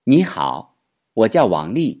你好，我叫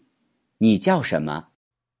王丽，你叫什么？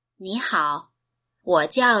你好，我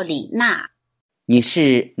叫李娜，你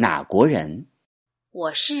是哪国人？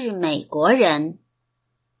我是美国人。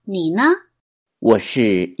你呢？我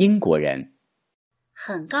是英国人。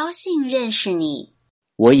很高兴认识你。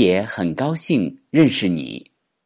我也很高兴认识你。